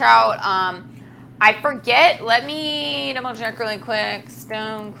 Armentrout. I forget. Let me double check really quick.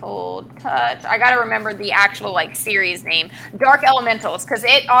 Stone Cold Touch. I gotta remember the actual like series name. Dark Elementals, because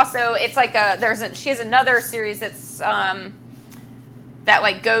it's like she has another series that's that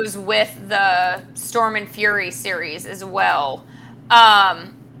like goes with the Storm and Fury series as well.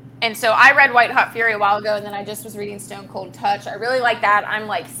 And so I read White Hot Fury a while ago, and then I just was reading Stone Cold Touch. I really like that. I'm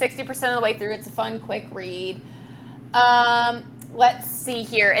like 60% of the way through. It's a fun, quick read. Let's see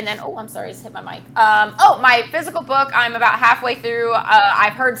here. And then, I'm sorry, I just hit my mic. My physical book, I'm about halfway through.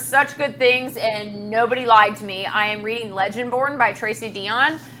 I've heard such good things, and nobody lied to me. I am reading Legendborn by Tracy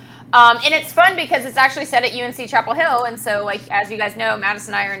Dion. And it's fun because it's actually set at UNC Chapel Hill. And so, like, as you guys know,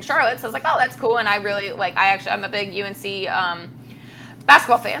 Madison and I are in Charlotte. So I was like, oh, that's cool. And I really, I'm a big UNC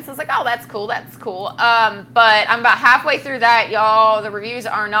basketball fan. So I was like, oh, that's cool. That's cool. But I'm about halfway through that, y'all. The reviews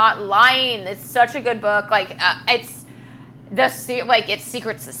are not lying. It's such a good book. Like, it's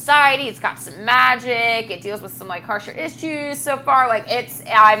Secret Society. It's got some magic. It deals with some like harsher issues so far. Like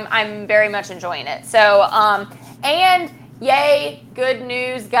I'm very much enjoying it. So and yay, good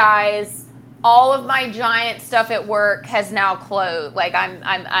news, guys. All of my giant stuff at work has now closed. Like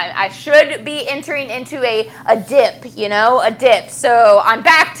I should be entering into a dip, a dip. So I'm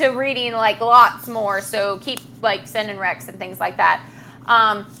back to reading like lots more. So keep like sending recs and things like that.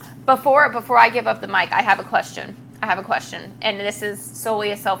 Before I give up the mic, I have a question. And this is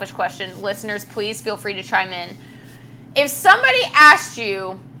solely a selfish question. Listeners, please feel free to chime in. If somebody asked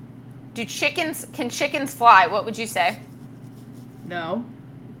you, can chickens fly? What would you say? No.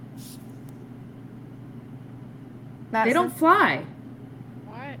 Madison? They don't fly.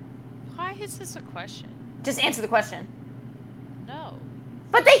 Why is this a question? Just answer the question. No.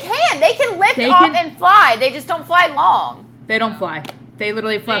 But they can. They can lift off and fly. They just don't fly long. They don't fly. They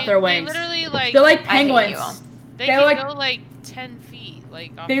literally flap their wings. They literally like. They're like penguins. They can go like 10 feet.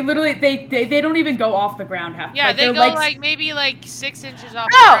 Like off they literally they don't even go off the ground half. Yeah, like, they go like maybe like 6 inches off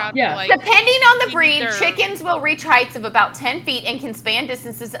the ground. Yeah. Like, depending on the breed, chickens will reach heights of about 10 feet and can span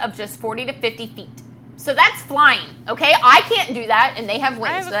distances of just 40 to 50 feet. So that's flying, okay? I can't do that, and they have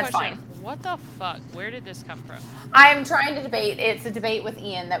wings, so that's fine. What the fuck? Where did this come from? I'm trying to debate. It's a debate with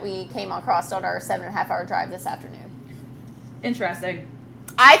Ian that we came across on our 7.5-hour drive this afternoon. Interesting.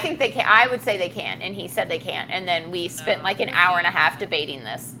 I think they can. I would say they can, and he said they can't. And then we spent like an hour and a half debating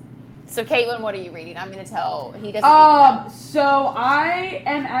this. So, Caitlin, what are you reading? I'm going to tell. He doesn't. So I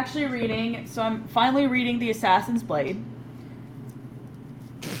am actually reading. So I'm finally reading The Assassin's Blade.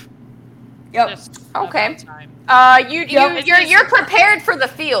 Yep. Just Okay. about time. You're prepared for the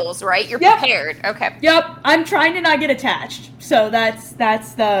feels, right? You're Yep. prepared. Okay. Yep. I'm trying to not get attached. So that's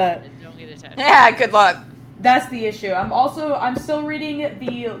the Don't get attached. Yeah. Good luck. that's the issue. I'm still reading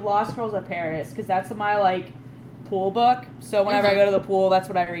the Lost Girls of Paris because that's my like pool book. So whenever I go to the pool, that's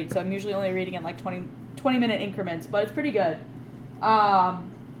what I read. So I'm usually only reading in like 20-minute increments, but it's pretty good.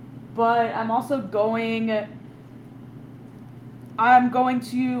 But I'm also going to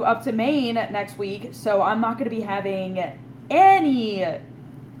up to Maine next week, so I'm not going to be having any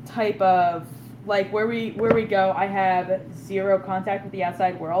type of like where we go. I have zero contact with the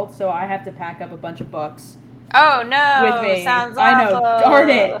outside world, so I have to pack up a bunch of books Oh no! with me. Sounds I know. awful.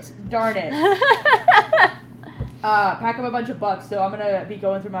 Darn it. Pack up a bunch of books, so I'm gonna be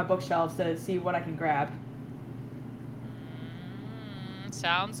going through my bookshelves to see what I can grab.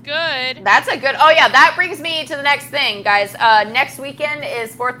 Sounds good. That's a good. Oh yeah, that brings me to the next thing, guys. Next weekend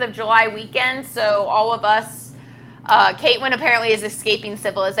is 4th of July weekend, so all of us. Caitlin apparently is escaping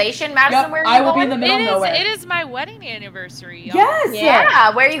civilization. Madison, Yep, where are you I will going? be in the middle of nowhere. It is my wedding anniversary, y'all. Yes.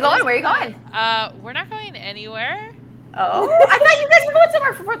 Yeah. Where are you going? Where are you going? We're not going anywhere. Oh, I thought you guys were going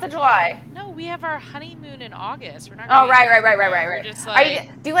somewhere for 4th of July. No, we have our honeymoon in August. We're not. Oh, Going right. We're just like.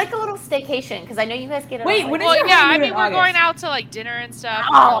 Do you like a little staycation? Because I know you guys get it. Wait, on, when like, is Well, your yeah, I honeymoon mean, in we're August? going out to like dinner and stuff.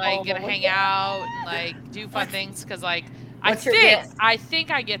 Oh, We're like gonna hang out and like do fun things because like What's your gift? I think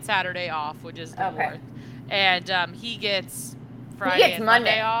I get Saturday off, which is the Okay. 4th, and he gets Friday He gets and Monday.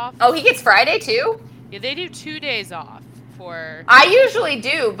 Monday off. Oh, he gets Friday too? Yeah, they do 2 days off for. I usually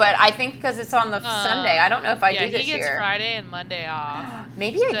do, but I think because it's on the Sunday. I don't know if I yeah, do this he gets year. Friday and Monday off.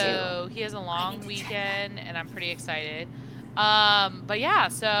 Maybe I do. So he has a long weekend, and I'm pretty excited. But yeah,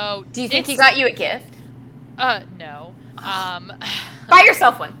 so Do you think he got you a gift? No. Buy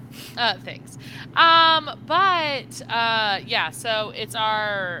yourself one. Thanks. But yeah, so it's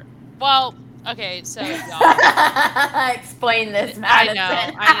our okay, so y'all. Explain this, Madison.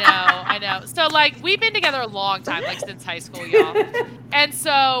 I know. So like we've been together a long time, like since high school, y'all. And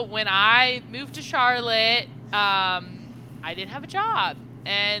so when I moved to Charlotte, I didn't have a job,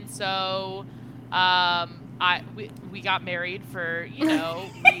 and so we got married for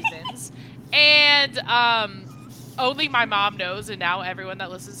reasons, and only my mom knows, and now everyone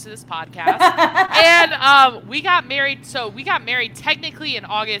that listens to this podcast. And we got married. So we got married technically in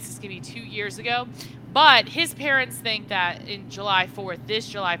August. It's gonna be 2 years ago. But his parents think that in July 4th, this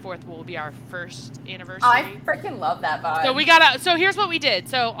July 4th will be our first anniversary. I freaking love that vibe. So here's what we did.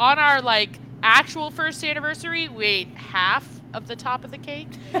 So on our like actual first anniversary, we ate half of the top of the cake.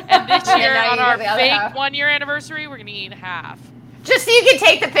 And this year now on you our have the other fake half. 1 year anniversary, we're gonna eat half. Just so you can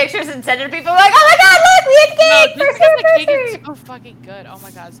take the pictures and send it to people like, oh my god, look, we had cake! No, First just because the cake anniversary! is so fucking good. Oh my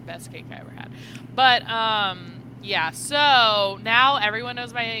god, it's the best cake I ever had. But yeah, so now everyone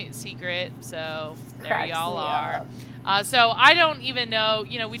knows my secret, so there Cracks y'all me are. up. So I don't even know,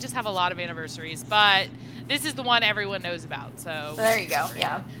 we just have a lot of anniversaries, but this is the one everyone knows about. So There you go,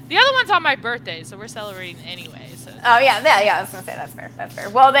 yeah. the other one's on my birthday, so we're celebrating anyway. So Oh, yeah, I was going to say that's fair.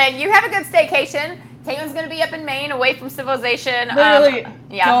 Well, then you have a good staycation. Caitlin's going to be up in Maine, away from civilization. Literally,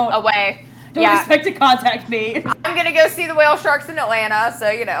 Away. Don't expect to contact me. I'm going to go see the whale sharks in Atlanta, so,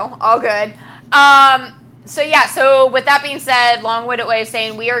 all good. So with that being said, long-winded way of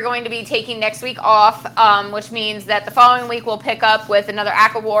saying we are going to be taking next week off, which means that the following week we'll pick up with another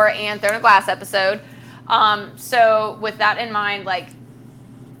ACOWAR and Throne of Glass episode. So with that in mind,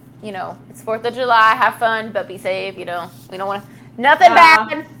 it's 4th of July, have fun, but be safe, we don't want nothing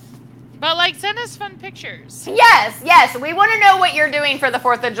bad. But send us fun pictures. Yes, we want to know what you're doing for the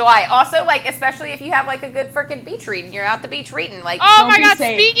 4th of July. Also, especially if you have a good freaking beach read and you're out the beach reading. Oh my god,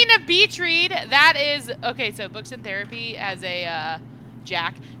 safe. speaking of beach read, that is, okay, so Books and Therapy has a,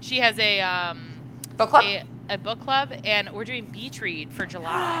 Jack, she has a, book club? A book club, and we're doing beach read for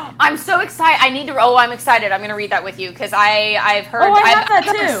July. I'm so excited. I'm excited. I'm going to read that with you because I've heard. Oh, I have that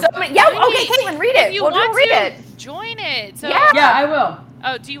heard too. So many, okay, Caitlin, read it. If you We'll want read to, it. join it. So, Yeah, I will.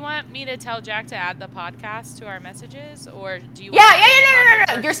 Oh, do you want me to tell Jack to add the podcast to our messages, or do you?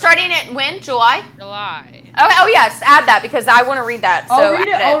 No. You're starting it when? July? July. Oh yes, add that because I want to read that. So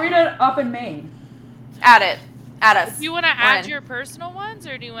I'll read it up in Maine. Add it. Add us. Do you want to add your personal ones,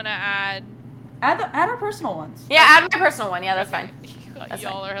 or do you want to add? Add our personal ones. Yeah, add my personal one. Yeah, that's fine.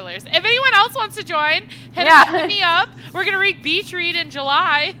 Y'all are hilarious. If anyone else wants to join, hit me up. We're gonna read beach read in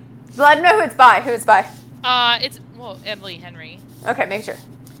July. Let them know who it's by. It's Emily Henry. Okay, make sure.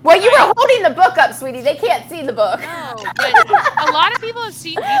 Well, you were holding the book up, sweetie. They can't see the book. No, but a lot of people have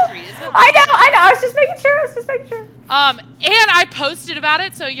seen beach read. I know. I was just making sure. And I posted about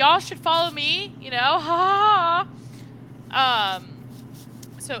it, so y'all should follow me.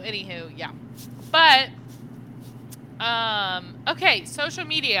 So anywho, yeah. But okay, social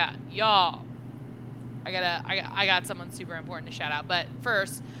media, y'all. I got someone super important to shout out. But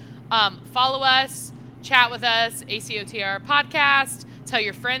first, follow us, chat with us, ACOTR podcast, tell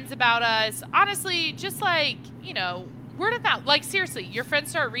your friends about us. Honestly, just like, you know, word of mouth. Like, seriously, your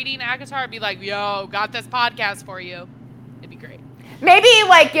friends start reading ACOTAR and be like, yo, got this podcast for you. It'd be great. Maybe,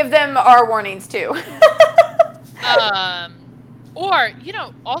 like, give them our warnings, too. Or, you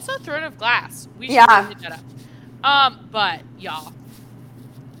know, also Throne of Glass. We should really get up. But, y'all,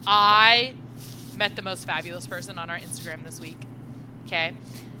 I met the most fabulous person on our Instagram this week. Okay?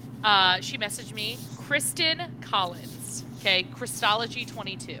 She messaged me, Kristen Collins. Okay?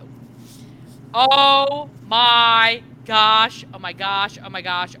 Christology22. Oh my gosh. Oh my gosh. Oh my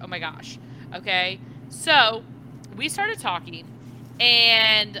gosh. Oh my gosh. Okay? So, we started talking,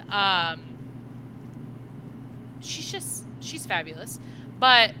 and she's fabulous.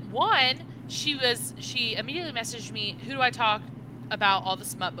 But one, she immediately messaged me, who do I talk about all the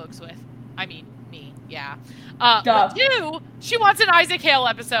smut books with? I mean, me, yeah. But two, she wants an Isaac Hale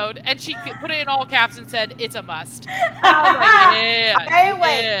episode, and she put it in all caps and said, it's a must. I was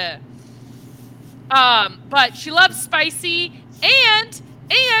like, yeah. But she loves spicy, and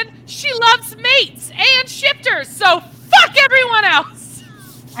she loves mates and shifters, so fuck everyone else.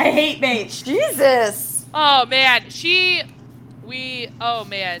 I hate mates. Jesus. Oh man, she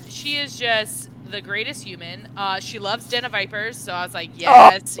is just the greatest human. She loves Den of Vipers, so I was like,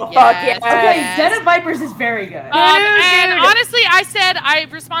 yes. Okay, Den of Vipers is very good. And honestly, I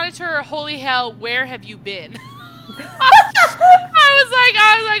responded to her, holy hell, where have you been? I was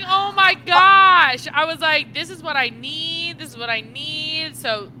like, oh my gosh. I was like, this is what I need.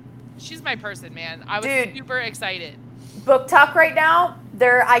 So she's my person, man. I was super excited. Book Talk right now,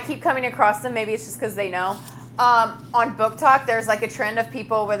 I keep coming across them. Maybe it's just because they know. On Book Talk, there's like a trend of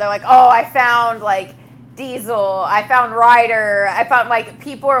people where they're like, oh, I found like Diesel, I found Ryder, I found like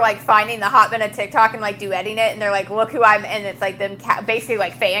people are like finding the hot minute TikTok and like duetting it, and they're like, look who I'm, and it's like them basically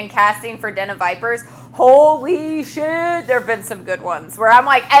like fan casting for Den of Vipers. Holy shit, there have been some good ones where I'm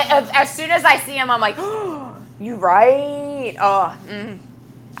like, as soon as I see them, I'm like, oh, you right? Oh,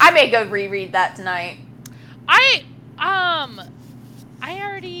 I may go reread that tonight. I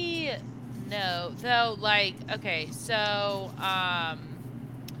already know, though, like, okay, so, I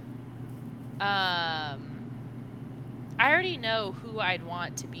already know who I'd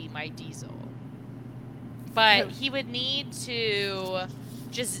want to be my Diesel. But he would need to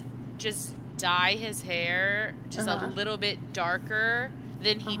just dye his hair just a little bit darker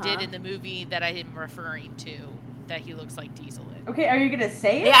than he did in the movie that I am referring to, that he looks like Diesel in. Okay, are you going to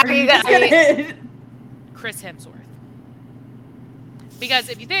say it? Yeah, are you gonna Chris Hemsworth. Because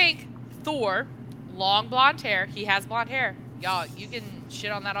if you think Thor, long blonde hair, he has blonde hair. Y'all, you can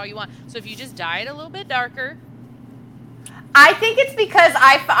shit on that all you want. So if you just dye it a little bit darker. I think it's because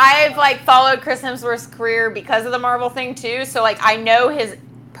I've like followed Chris Hemsworth's career because of the Marvel thing too. So like I know his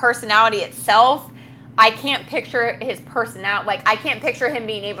personality itself. I can't picture his personality. Like I can't picture him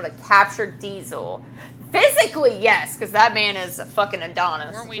being able to capture Diesel. Physically, yes, because that man is a fucking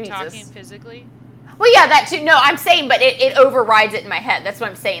Adonis. Weren't we talking physically? Well, yeah, that too. No, I'm saying, but it overrides it in my head. That's what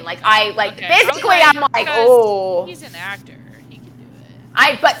I'm saying. Like physically, I'm like, oh. He's an actor. He can do it.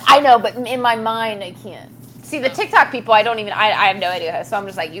 I know, but in my mind, I can't. See, the TikTok people, I have no idea. So I'm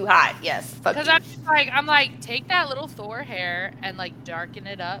just like, you hot, yes. Because I'm like, take that little Thor hair and like darken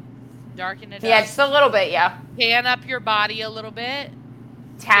it up. Yeah, just a little bit, yeah. Tan up your body a little bit.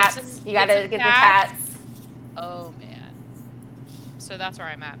 Tats. You gotta get the tats. Oh man. So that's where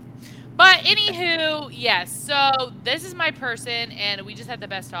I'm at. But anywho, yes. So this is my person, and we just had the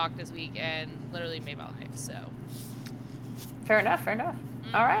best talk this week, and literally made my life. So fair enough.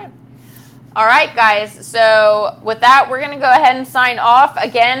 Mm-hmm. All right, guys. So with that, we're gonna go ahead and sign off.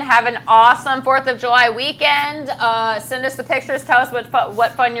 Again, have an awesome 4th of July weekend. Send us the pictures. Tell us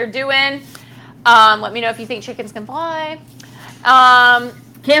what fun you're doing. Let me know if you think chickens can fly. Can't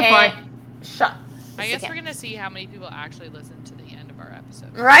fly. Shut. I guess we're gonna see how many people actually listen to the end of our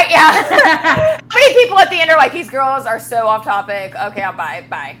episode. Right? Yeah. How many people at the end are like, these girls are so off topic. Okay, I'll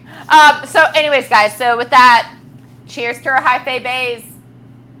bye. So, anyways, guys. So with that, cheers to our high fae bays.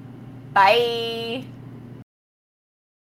 Bye.